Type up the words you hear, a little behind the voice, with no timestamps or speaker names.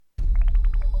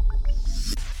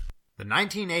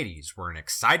1980s were an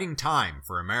exciting time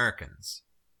for Americans.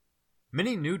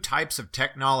 Many new types of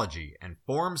technology and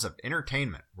forms of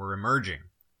entertainment were emerging.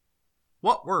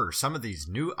 What were some of these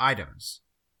new items?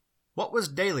 What was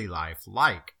daily life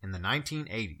like in the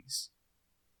 1980s?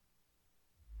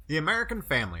 The American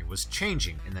family was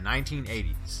changing in the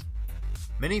 1980s.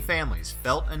 Many families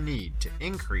felt a need to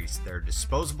increase their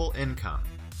disposable income,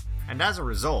 and as a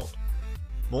result,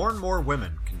 more and more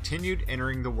women continued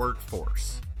entering the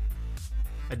workforce.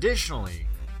 Additionally,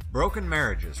 broken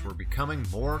marriages were becoming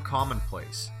more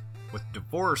commonplace, with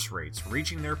divorce rates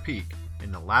reaching their peak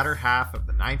in the latter half of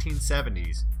the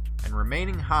 1970s and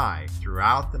remaining high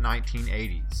throughout the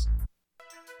 1980s.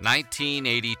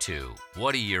 1982.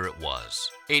 What a year it was.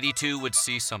 82 would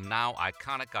see some now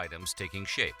iconic items taking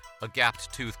shape. A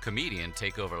gapped-toothed comedian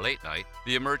take over late night,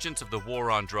 the emergence of the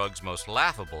war on drugs' most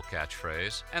laughable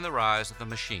catchphrase, and the rise of the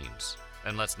machines.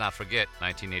 And let's not forget,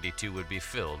 1982 would be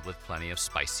filled with plenty of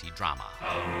spicy drama.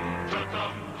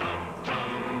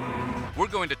 We're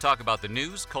going to talk about the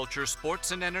news, culture,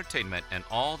 sports, and entertainment, and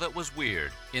all that was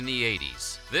weird in the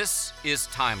 80s. This is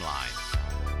Timeline.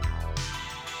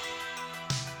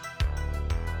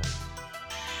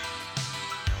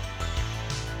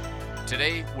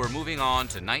 Today, we're moving on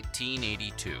to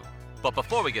 1982. But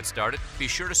before we get started, be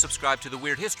sure to subscribe to the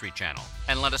Weird History channel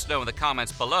and let us know in the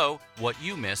comments below what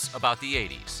you miss about the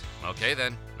 80s. Okay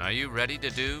then, are you ready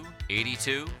to do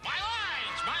 82? My lines,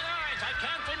 I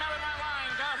can't remember my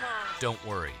line, Gaffer. Don't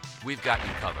worry, we've got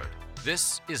you covered.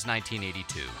 This is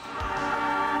 1982.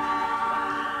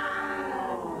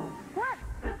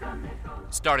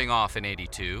 Starting off in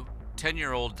 82,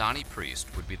 10-year-old Donnie Priest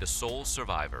would be the sole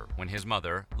survivor when his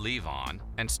mother, Lee Vaughn,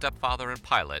 and stepfather and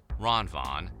pilot, Ron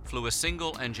Vaughn, flew a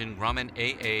single-engine Grumman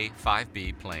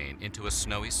AA-5B plane into a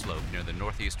snowy slope near the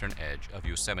northeastern edge of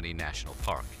Yosemite National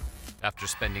Park. After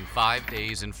spending 5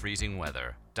 days in freezing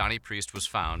weather, Donnie Priest was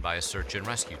found by a search and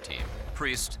rescue team.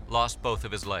 Priest lost both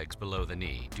of his legs below the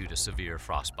knee due to severe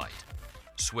frostbite.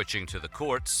 Switching to the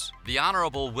courts, the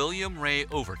Honorable William Ray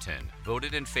Overton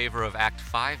voted in favor of Act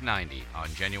 590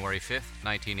 on January 5,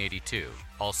 1982,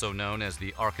 also known as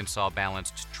the Arkansas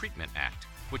Balanced Treatment Act,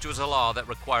 which was a law that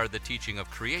required the teaching of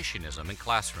creationism in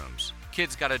classrooms.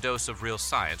 Kids got a dose of real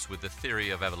science with the theory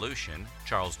of evolution,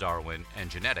 Charles Darwin, and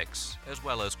genetics, as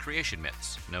well as creation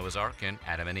myths, Noah's Ark and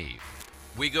Adam and Eve.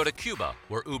 We go to Cuba,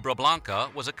 where Ubra Blanca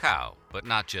was a cow, but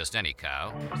not just any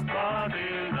cow.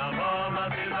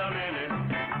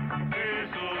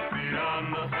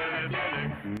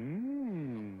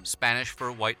 Spanish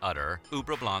for white udder,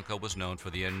 Ubra Blanca was known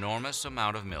for the enormous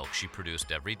amount of milk she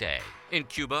produced every day. In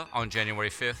Cuba, on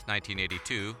January 5,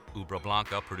 1982, Ubra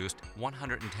Blanca produced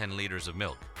 110 liters of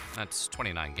milk. That's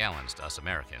 29 gallons to us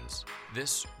Americans.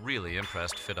 This really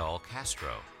impressed Fidel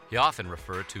Castro. He often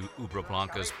referred to Ubra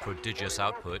Blanca's prodigious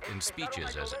output in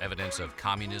speeches as evidence of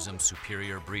communism's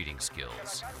superior breeding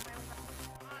skills.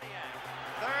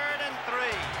 3rd and 3.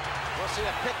 We'll see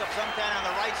a pickup sometime on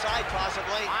the right side,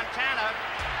 possibly. Montana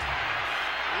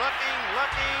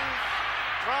looking,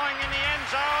 throwing in the end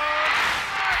zone.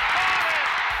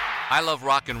 I Love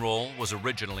Rock and Roll was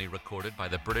originally recorded by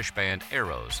the British band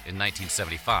Arrows in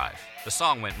 1975. The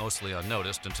song went mostly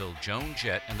unnoticed until Joan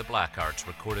Jett and the Blackhearts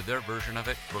recorded their version of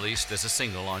it, released as a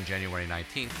single on January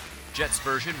 19th. Jett's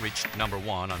version reached #1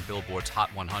 on Billboard's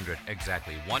Hot 100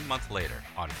 exactly 1 month later,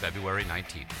 on February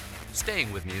 19th.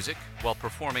 Staying with music, while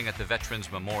performing at the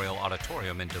Veterans Memorial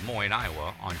Auditorium in Des Moines,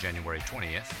 Iowa on January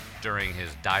 20th, during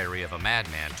his Diary of a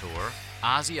Madman tour,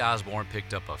 Ozzy Osbourne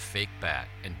picked up a fake bat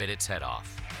and bit its head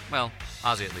off. Well,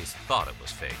 Ozzy at least thought it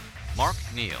was fake. Mark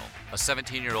Neal, a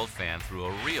 17-year-old fan, threw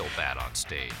a real bat on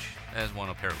stage, as one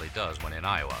apparently does when in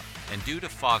Iowa. And due to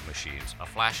fog machines, a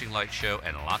flashing light show,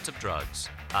 and lots of drugs,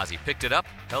 Ozzy picked it up,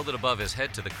 held it above his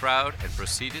head to the crowd, and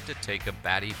proceeded to take a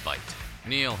batty bite.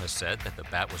 Neal has said that the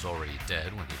bat was already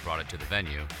dead when he brought it to the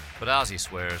venue, but Ozzy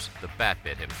swears the bat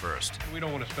bit him first. We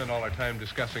don't want to spend all our time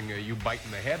discussing you biting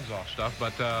the heads off stuff,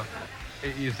 but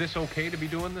is this okay to be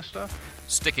doing this stuff?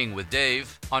 Sticking with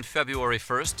Dave, on February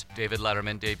 1st, David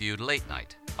Letterman debuted Late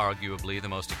Night, arguably the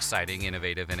most exciting,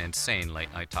 innovative, and insane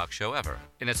late-night talk show ever.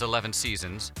 In its 11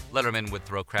 seasons, Letterman would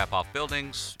throw crap off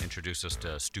buildings, introduce us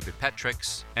to stupid pet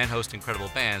tricks, and host incredible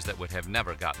bands that would have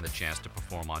never gotten the chance to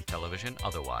perform on television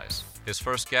otherwise. His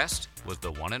first guest was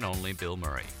the one and only Bill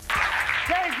Murray.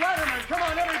 Dave Letterman, come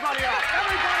on, everybody up!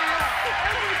 Everybody up!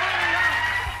 Everybody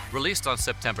up! Released on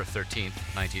September 13,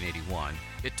 1981,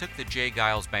 it took the J.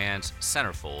 Geils Band's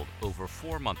Centerfold over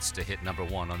 4 months to hit number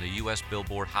 1 on the U.S.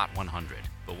 Billboard Hot 100.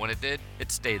 But when it did,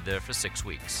 it stayed there for 6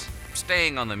 weeks.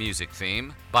 Staying on the music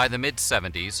theme, by the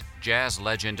mid-70s, jazz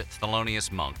legend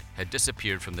Thelonious Monk had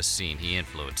disappeared from the scene he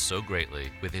influenced so greatly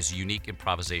with his unique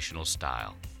improvisational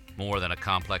style. More than a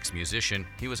complex musician,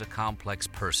 he was a complex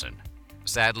person.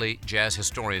 Sadly, jazz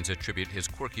historians attribute his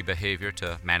quirky behavior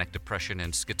to manic depression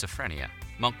and schizophrenia.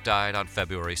 Monk died on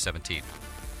February 17th.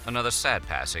 Another sad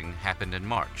passing happened in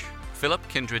March. Philip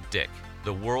Kindred Dick,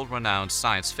 the world-renowned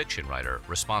science fiction writer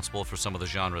responsible for some of the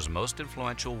genre's most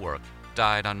influential work,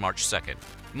 died on March 2nd.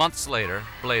 Months later,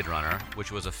 Blade Runner,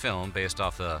 which was a film based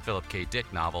off the Philip K.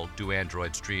 Dick novel Do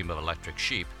Androids Dream of Electric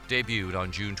Sheep, debuted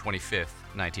on June 25,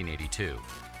 1982.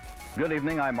 Good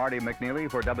evening, I'm Marty McNeely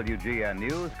for WGN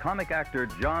News. Comic actor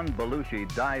John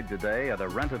Belushi died today at a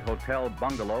rented hotel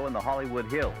bungalow in the Hollywood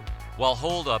Hills. While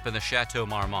holed up in the Chateau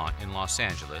Marmont in Los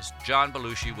Angeles, John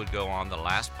Belushi would go on the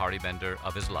last party bender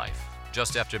of his life.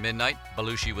 Just after midnight,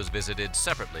 Belushi was visited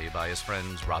separately by his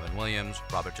friends Robin Williams,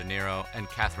 Robert De Niro, and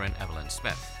Catherine Evelyn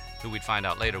Smith, who we'd find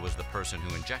out later was the person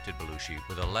who injected Belushi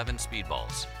with 11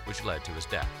 speedballs, which led to his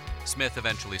death. Smith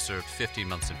eventually served 15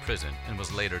 months in prison and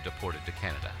was later deported to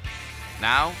Canada.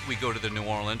 Now, we go to the New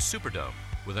Orleans Superdome,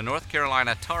 where the North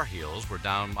Carolina Tar Heels were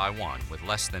down by 1 with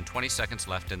less than 20 seconds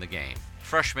left in the game.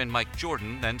 Freshman Mike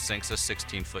Jordan then sinks a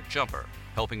 16-foot jumper,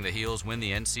 helping the Heels win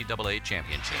the NCAA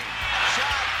championship.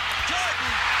 Shot!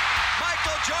 Jordan!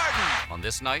 Michael Jordan! On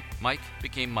this night, Mike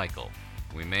became Michael.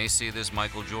 We may see this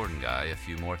Michael Jordan guy a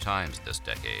few more times this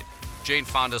decade. Jane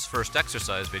Fonda's first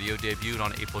exercise video debuted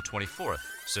on April 24th,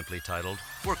 simply titled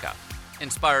Workout.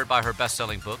 Inspired by her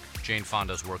best-selling book, Jane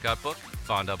Fonda's Workout Book,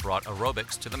 Fonda brought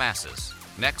aerobics to the masses.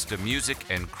 Next, a music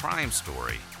and crime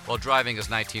story. While driving his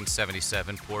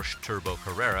 1977 Porsche Turbo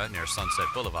Carrera near Sunset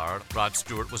Boulevard, Rod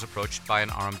Stewart was approached by an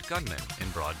armed gunman in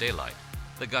broad daylight.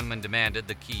 The gunman demanded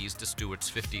the keys to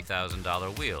Stewart's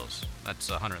 $50,000 wheels. That's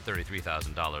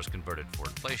 $133,000 converted for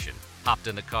inflation. Hopped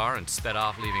in the car and sped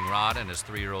off, leaving Rod and his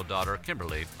 3-year-old daughter,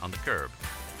 Kimberly, on the curb.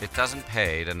 It doesn't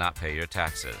pay to not pay your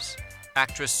taxes.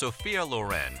 Actress Sophia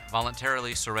Loren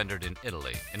voluntarily surrendered in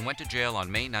Italy and went to jail on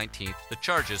May 19th. The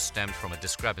charges stemmed from a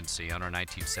discrepancy on her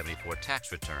 1974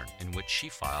 tax return, in which she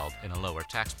filed in a lower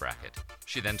tax bracket.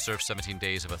 She then served 17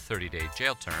 days of a 30-day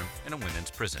jail term in a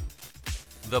women's prison.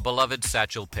 The beloved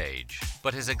Satchel Paige.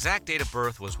 But his exact date of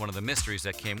birth was one of the mysteries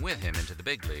that came with him into the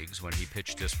big leagues when he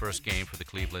pitched his first game for the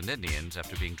Cleveland Indians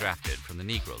after being drafted from the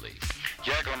Negro League.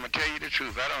 Jack, I'm going to tell you the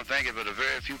truth. I don't think it but a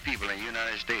very few people in the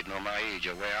United States know my age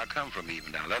or where I come from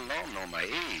even now, let alone know my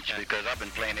age, because I've been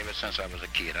playing ever since I was a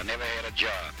kid. I never had a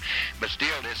job. But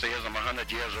still, they say I'm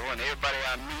 100 years old, and everybody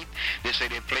I meet, they say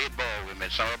they played ball with me.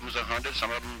 Some of them's 100, some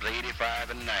of them's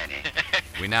 85 and 90.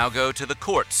 We now go to the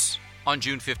courts. On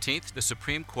June 15th, the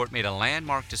Supreme Court made a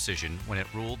landmark decision when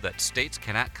it ruled that states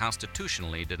cannot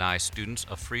constitutionally deny students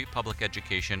a free public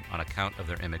education on account of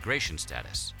their immigration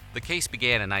status. The case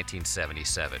began in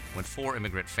 1977 when 4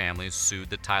 immigrant families sued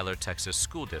the Tyler, Texas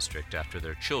school district after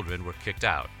their children were kicked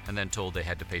out and then told they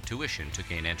had to pay tuition to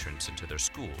gain entrance into their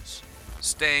schools.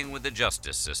 Staying with the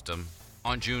justice system,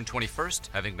 on June 21st,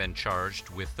 having been charged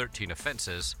with 13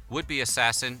 offenses, would-be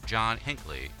assassin John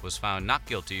Hinckley was found not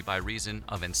guilty by reason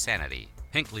of insanity.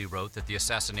 Hinckley wrote that the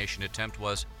assassination attempt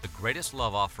was the greatest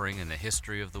love offering in the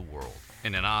history of the world,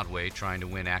 in an odd way trying to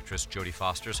win actress Jodie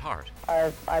Foster's heart.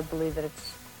 I believe that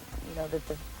it's,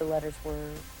 that the letters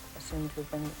were assumed to have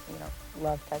been,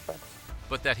 love type letters.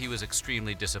 But that he was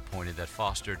extremely disappointed that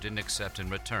Foster didn't accept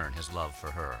in return his love for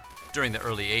her. During the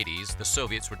early 80s, the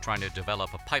Soviets were trying to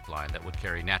develop a pipeline that would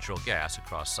carry natural gas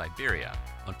across Siberia.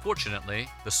 Unfortunately,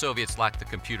 the Soviets lacked the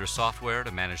computer software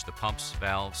to manage the pumps,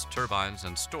 valves, turbines,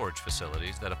 and storage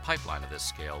facilities that a pipeline of this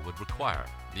scale would require.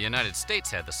 The United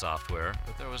States had the software,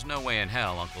 but there was no way in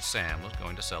hell Uncle Sam was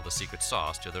going to sell the secret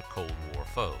sauce to their Cold War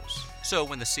foes. So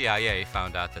when the CIA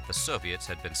found out that the Soviets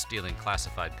had been stealing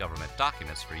classified government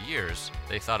documents for years,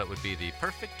 they thought it would be the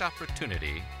perfect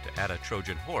opportunity to add a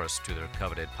Trojan horse to their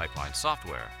coveted pipeline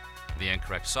software. The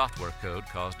incorrect software code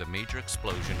caused a major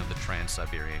explosion of the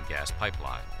Trans-Siberian gas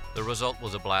pipeline. The result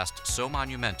was a blast so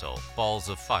monumental, balls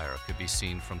of fire could be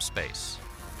seen from space.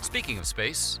 Speaking of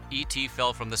space, E.T.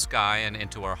 fell from the sky and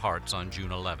into our hearts on June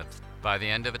 11th. By the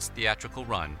end of its theatrical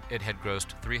run, it had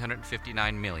grossed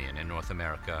 $359 million in North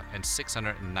America and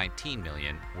 $619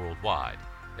 million worldwide.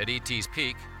 At E.T.'s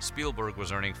peak, Spielberg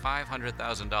was earning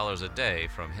 $500,000 a day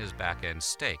from his back-end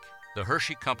stake. The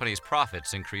Hershey Company's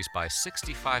profits increased by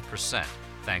 65%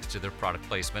 thanks to their product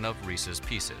placement of Reese's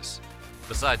Pieces.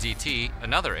 Besides E.T.,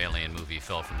 another alien movie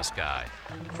fell from the sky.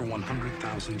 For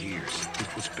 100,000 years,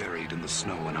 it was buried in the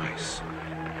snow and ice.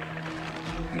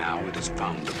 Now it has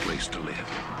found a place to live.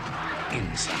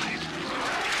 Inside.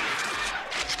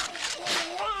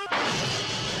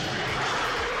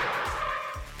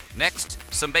 Next,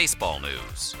 some baseball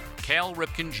news. Cal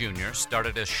Ripken Jr.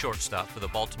 started as shortstop for the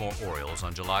Baltimore Orioles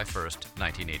on July 1st,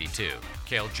 1982.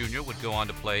 Cal Jr. would go on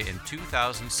to play in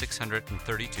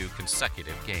 2,632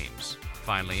 consecutive games,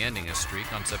 finally ending his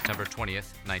streak on September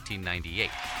 20th,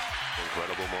 1998.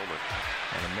 Incredible moment.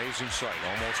 An amazing sight,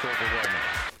 almost overwhelming.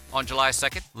 On July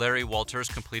 2nd, Larry Walters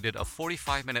completed a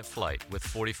 45-minute flight with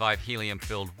 45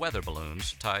 helium-filled weather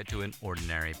balloons tied to an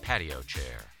ordinary patio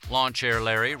chair. Lawn Chair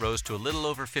Larry rose to a little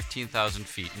over 15,000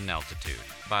 feet in altitude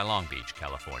by Long Beach,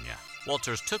 California.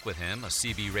 Walters took with him a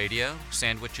CB radio,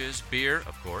 sandwiches, beer,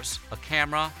 of course, a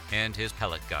camera, and his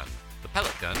pellet gun. The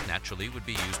pellet gun naturally would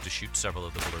be used to shoot several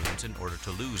of the balloons in order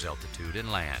to lose altitude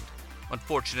and land.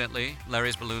 Unfortunately,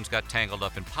 Larry's balloons got tangled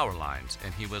up in power lines,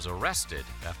 and he was arrested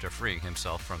after freeing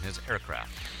himself from his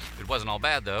aircraft. It wasn't all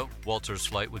bad, though. Walters'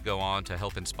 flight would go on to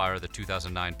help inspire the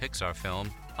 2009 Pixar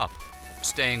film, Up.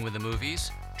 Staying with the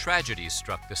movies, tragedy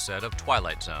struck the set of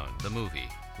Twilight Zone, the movie,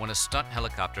 when a stunt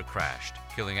helicopter crashed,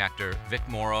 killing actor Vic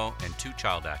Morrow and two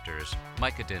child actors,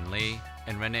 Micah Din Lee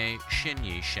and Renee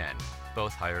Shin-Yi Shen,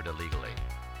 both hired illegally.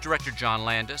 Director John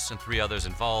Landis and 3 others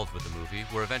involved with the movie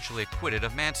were eventually acquitted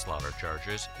of manslaughter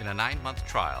charges in a 9-month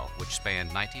trial which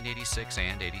spanned 1986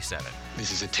 and 87.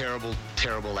 This is a terrible,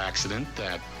 terrible accident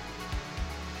that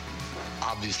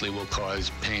obviously will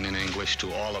cause pain and anguish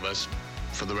to all of us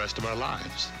for the rest of our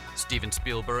lives. Steven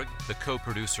Spielberg, the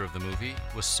co-producer of the movie,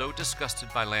 was so disgusted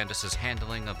by Landis'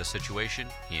 handling of the situation,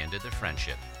 he ended their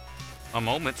friendship. A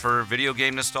moment for video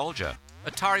game nostalgia.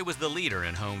 Atari was the leader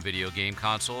in home video game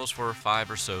consoles for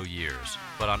 5 or so years.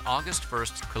 But on August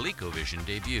 1st, ColecoVision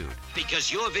debuted.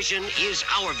 Because your vision is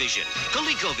our vision.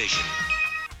 ColecoVision.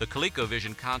 The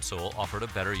ColecoVision console offered a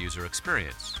better user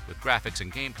experience, with graphics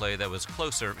and gameplay that was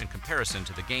closer in comparison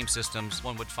to the game systems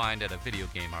one would find at a video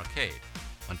game arcade.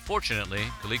 Unfortunately,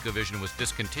 ColecoVision was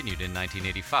discontinued in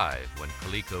 1985 when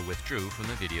Coleco withdrew from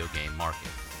the video game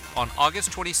market. On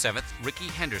August 27th, Rickey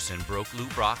Henderson broke Lou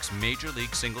Brock's Major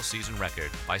League single-season record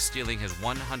by stealing his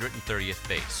 130th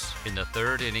base in the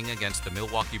 3rd inning against the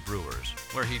Milwaukee Brewers,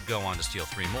 where he'd go on to steal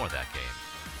 3 more that game.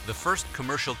 The first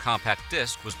commercial compact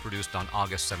disc was produced on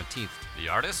August 17th. The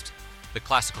artist? The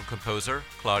classical composer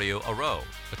Claudio Arrau,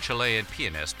 a Chilean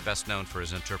pianist best known for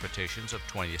his interpretations of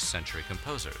 20th century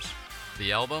composers.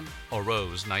 The album?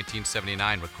 Arrau's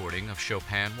 1979 recording of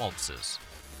Chopin waltzes.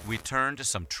 We turn to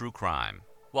some true crime.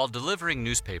 While delivering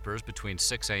newspapers between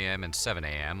 6 a.m. and 7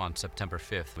 a.m. on September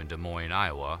 5th in Des Moines,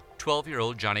 Iowa,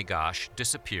 12-year-old Johnny Gosch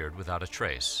disappeared without a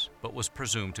trace, but was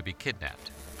presumed to be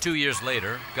kidnapped. 2 years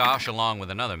later, Gosch, along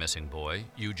with another missing boy,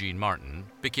 Eugene Martin,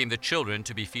 became the children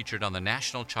to be featured on the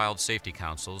National Child Safety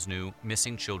Council's new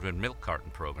Missing Children Milk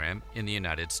Carton program in the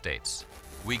United States.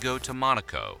 We go to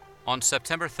Monaco. On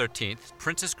September 13th,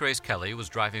 Princess Grace Kelly was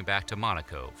driving back to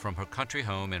Monaco from her country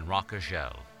home in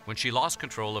Roquegel when she lost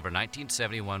control of her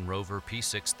 1971 Rover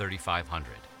P6 3500,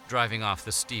 driving off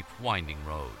the steep, winding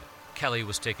road. Kelly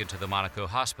was taken to the Monaco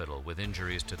hospital with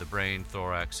injuries to the brain,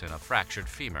 thorax, and a fractured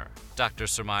femur.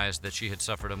 Doctors surmised that she had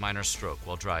suffered a minor stroke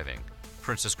while driving.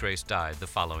 Princess Grace died the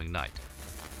following night.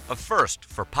 A first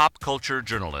for pop culture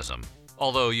journalism.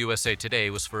 Although USA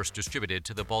Today was first distributed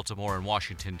to the Baltimore and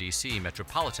Washington, D.C.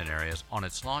 metropolitan areas on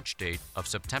its launch date of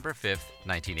September 5,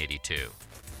 1982.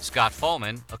 Scott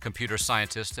Fahlman, a computer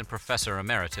scientist and professor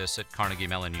emeritus at Carnegie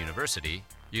Mellon University,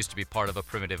 used to be part of a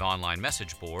primitive online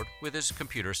message board with his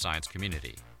computer science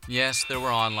community. Yes, there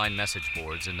were online message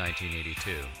boards in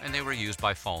 1982, and they were used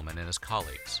by Fahlman and his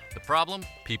colleagues. The problem?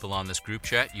 People on this group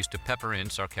chat used to pepper in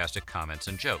sarcastic comments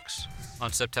and jokes.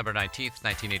 On September 19,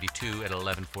 1982 at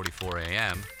 11:44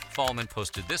 a.m., Fahlman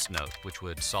posted this note, which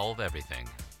would solve everything.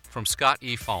 From Scott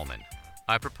E. Fahlman.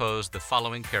 I propose the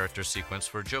following character sequence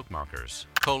for joke markers: :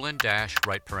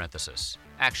 right parenthesis.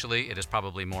 Actually, it is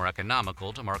probably more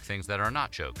economical to mark things that are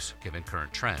not jokes, given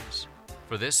current trends.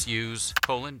 For this, use :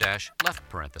 left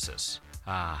parenthesis.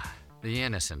 Ah, the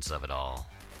innocence of it all.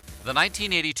 The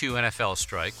 1982 NFL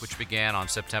strike, which began on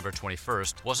September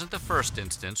 21st, wasn't the first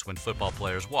instance when football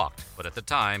players walked, but at the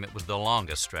time, it was the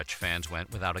longest stretch fans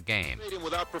went without a game. A stadium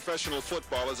without professional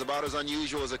football is about as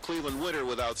unusual as a Cleveland winter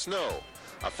without snow.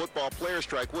 A football player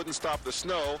strike wouldn't stop the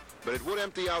snow, but it would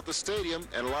empty out the stadium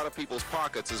and a lot of people's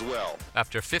pockets as well.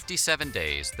 After 57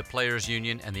 days, the Players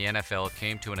Union and the NFL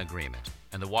came to an agreement.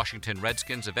 and the Washington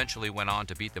Redskins eventually went on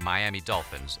to beat the Miami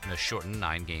Dolphins in a shortened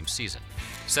 9-game season.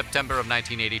 September of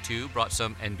 1982 brought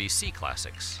some NBC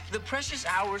classics. The precious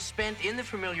hours spent in the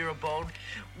familiar abode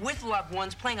with loved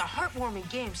ones playing a heartwarming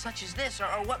game such as this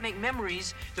are what make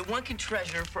memories that one can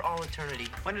treasure for all eternity.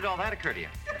 When did all that occur to you?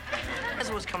 As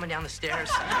I was coming down the stairs.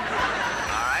 All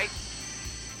right.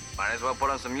 Might as well put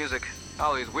on some music.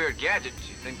 All these weird gadgets,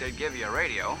 you'd think they'd give you a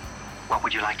radio. What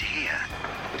would you like to hear?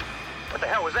 What the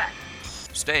hell was that?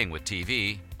 Staying with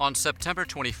TV, on September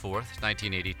 24th,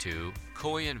 1982,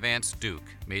 Coy and Vance Duke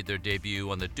made their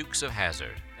debut on the Dukes of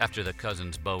Hazzard after the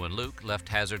cousins Bo and Luke left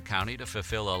Hazzard County to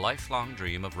fulfill a lifelong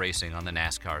dream of racing on the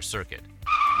NASCAR circuit.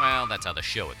 Well, that's how the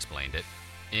show explained it.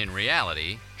 In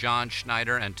reality, John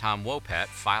Schneider and Tom Wopat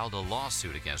filed a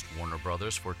lawsuit against Warner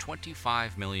Brothers for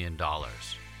 $25 million,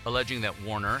 alleging that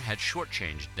Warner had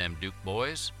shortchanged them Duke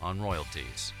boys on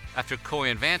royalties. After Coy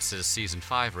and Vance's Season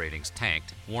 5 ratings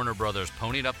tanked, Warner Brothers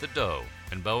ponied up the dough,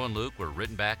 and Bo and Luke were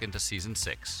written back into Season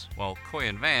 6. While Coy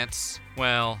and Vance,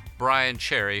 well, Brian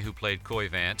Cherry, who played Coy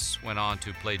Vance, went on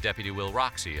to play Deputy Will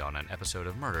Roxy on an episode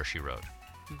of Murder, She Wrote.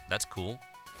 That's cool.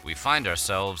 We find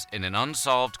ourselves in an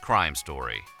unsolved crime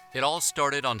story. It all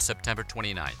started on September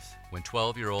 29th, when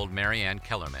 12-year-old Mary Ann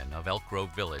Kellerman of Elk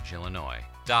Grove Village, Illinois,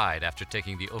 died after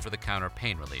taking the over-the-counter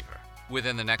pain reliever.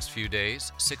 Within the next few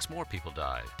days, 6 more people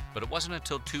died, but it wasn't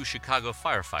until 2 Chicago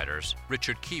firefighters,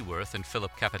 Richard Keyworth and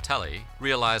Philip Capitelli,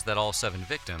 realized that all 7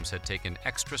 victims had taken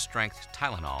extra-strength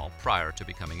Tylenol prior to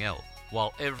becoming ill.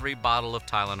 While every bottle of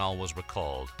Tylenol was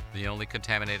recalled, the only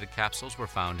contaminated capsules were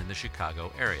found in the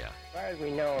Chicago area. As far as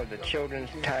we know, the children's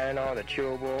Tylenol, the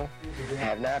chewable,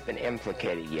 have not been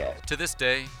implicated yet. To this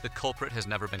day, the culprit has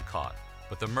never been caught,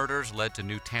 but the murders led to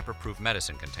new tamper-proof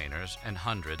medicine containers and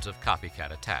hundreds of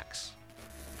copycat attacks.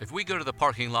 If we go to the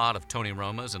parking lot of Tony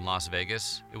Roma's in Las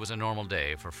Vegas, it was a normal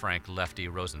day for Frank Lefty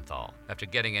Rosenthal. After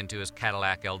getting into his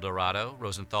Cadillac Eldorado,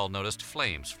 Rosenthal noticed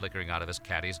flames flickering out of his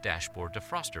caddy's dashboard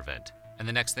defroster vent. And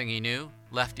the next thing he knew,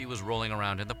 Lefty was rolling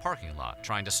around in the parking lot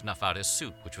trying to snuff out his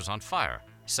suit, which was on fire.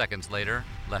 Seconds later,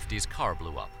 Lefty's car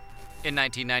blew up. In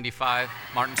 1995,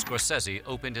 Martin Scorsese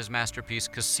opened his masterpiece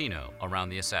Casino around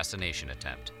the assassination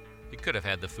attempt. He could have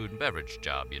had the food and beverage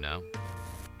job, you know.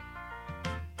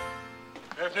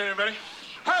 Afternoon, everybody.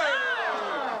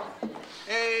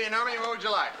 Hey, Naomi, what would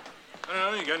you like? I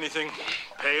don't know, you got anything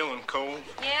pale and cold?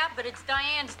 Yeah, but it's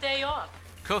Diane's day off.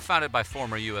 Co-founded by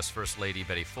former U.S. First Lady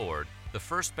Betty Ford, the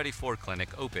first Betty Ford Clinic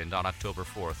opened on October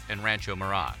 4th in Rancho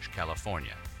Mirage,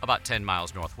 California, about 10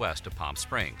 miles northwest of Palm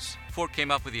Springs. Ford came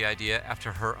up with the idea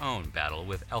after her own battle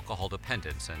with alcohol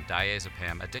dependence and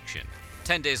diazepam addiction.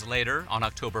 10 days later, on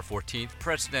October 14th,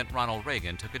 President Ronald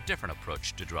Reagan took a different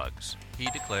approach to drugs. He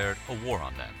declared a war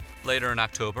on them. Later in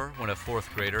October, when a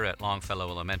 4th grader at Longfellow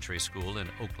Elementary School in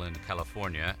Oakland,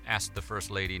 California, asked the First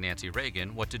Lady Nancy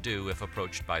Reagan what to do if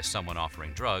approached by someone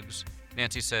offering drugs,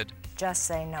 Nancy said, "Just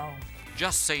say no."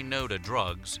 Just say no to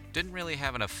drugs didn't really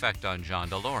have an effect on John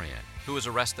DeLorean, who was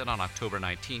arrested on October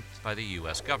 19th by the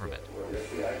U.S. government.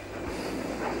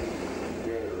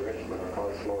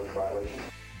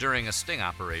 During a sting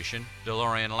operation,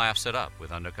 DeLorean laughs it up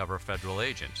with undercover federal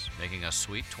agents, making a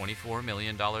sweet $24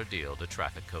 million deal to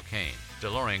traffic cocaine.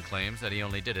 DeLorean claims that he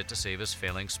only did it to save his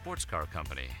failing sports car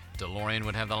company. DeLorean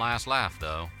would have the last laugh,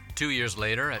 though. 2 years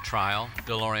later, at trial,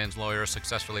 DeLorean's lawyer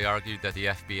successfully argued that the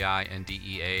FBI and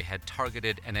DEA had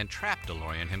targeted and entrapped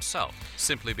DeLorean himself,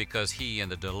 simply because he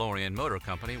and the DeLorean Motor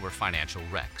Company were financial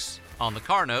wrecks. On the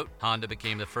car note, Honda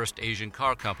became the first Asian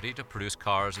car company to produce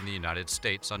cars in the United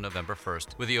States on November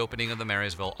 1st with the opening of the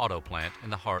Marysville Auto Plant in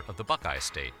the heart of the Buckeye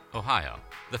State, Ohio.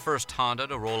 The first Honda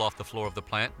to roll off the floor of the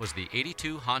plant was the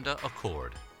 '82 Honda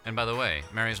Accord. And by the way,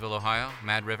 Marysville, Ohio,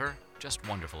 Mad River, just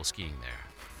wonderful skiing there.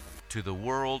 To the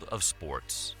world of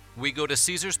sports. We go to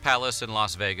Caesars Palace in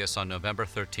Las Vegas on November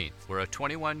 13th, where a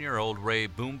 21-year-old Ray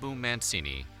Boom Boom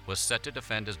Mancini was set to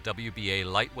defend his WBA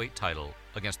lightweight title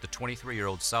against the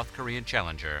 23-year-old South Korean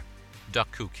challenger, Duk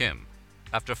Koo Kim.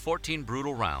 After 14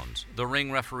 brutal rounds, the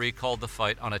ring referee called the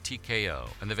fight on a TKO,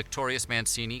 and the victorious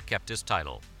Mancini kept his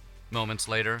title. Moments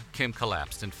later, Kim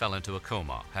collapsed and fell into a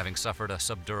coma, having suffered a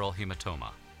subdural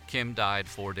hematoma. Kim died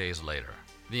 4 days later.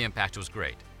 The impact was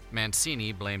great.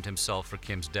 Mancini blamed himself for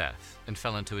Kim's death and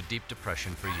fell into a deep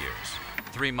depression for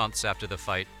years. 3 months after the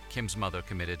fight, Kim's mother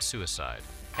committed suicide.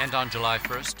 And on July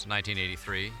 1st,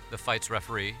 1983, the fight's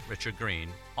referee, Richard Green,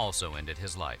 also ended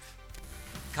his life.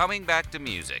 Coming back to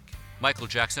music, Michael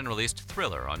Jackson released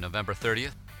Thriller on November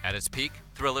 30th. At its peak,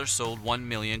 Thriller sold 1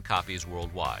 million copies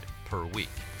worldwide per week.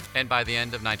 And by the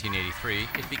end of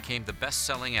 1983, it became the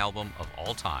best-selling album of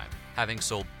all time, having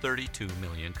sold 32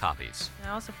 million copies.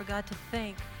 I also forgot to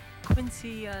thank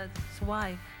Quincy's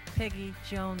wife, Peggy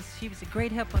Jones, she was a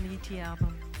great help on the E.T.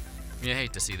 album. You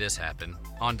hate to see this happen.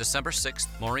 On December 6th,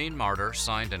 Maureen Martyr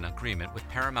signed an agreement with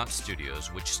Paramount Studios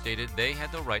which stated they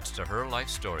had the rights to her life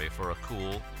story for a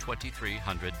cool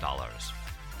 $2,300.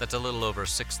 That's a little over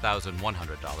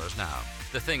 $6,100 now.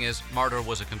 The thing is, Martyr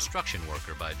was a construction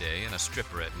worker by day and a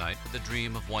stripper at night with the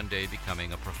dream of one day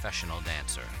becoming a professional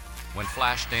dancer. When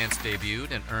Flashdance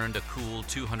debuted and earned a cool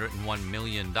 $201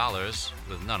 million,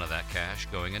 with none of that cash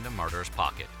going into Martyr's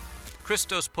pocket.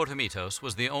 Christos Potamitos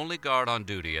was the only guard on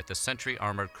duty at the Century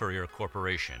Armored Courier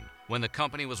Corporation when the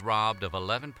company was robbed of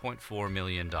 $11.4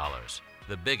 million,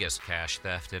 the biggest cash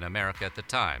theft in America at the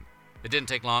time. It didn't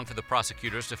take long for the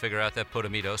prosecutors to figure out that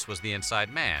Potamitos was the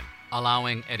inside man,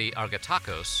 allowing Eddie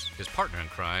Argatakos, his partner in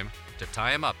crime, to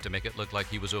tie him up to make it look like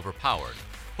he was overpowered.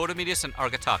 Potamitos and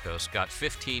Argatakos got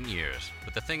 15 years,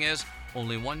 but the thing is,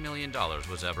 only $1 million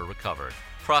was ever recovered.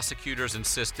 Prosecutors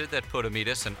insisted that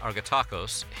Potamitos and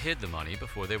Argatakos hid the money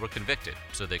before they were convicted,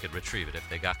 so they could retrieve it if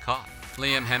they got caught.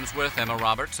 Liam Hemsworth, Emma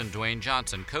Roberts, and Dwayne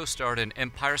Johnson co-starred in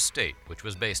Empire State, which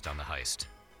was based on the heist.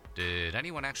 Did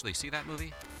anyone actually see that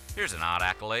movie? Here's an odd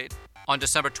accolade. On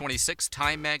December 26,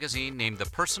 Time magazine named the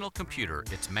personal computer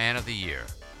its Man of the Year,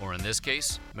 or in this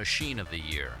case, Machine of the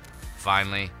Year.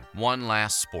 Finally, one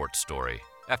last sports story.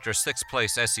 After a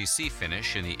 6th-place SEC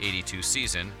finish in the '82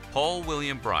 season, Paul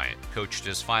William Bryant coached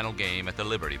his final game at the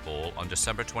Liberty Bowl on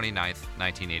December 29,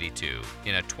 1982,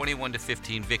 in a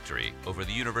 21-15 victory over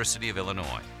the University of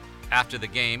Illinois. After the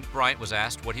game, Bryant was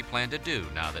asked what he planned to do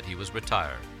now that he was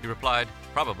retired. He replied,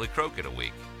 probably croquet a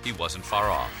week. He wasn't far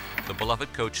off. The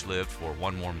beloved coach lived for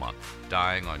one more month,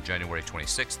 dying on January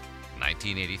 26,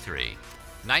 1983.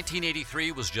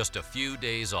 1983 was just a few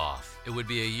days off. It would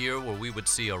be a year where we would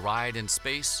see a ride in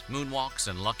space, moonwalks,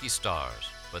 and lucky stars.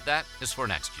 But that is for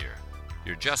next year.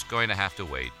 You're just going to have to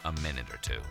wait a minute or two.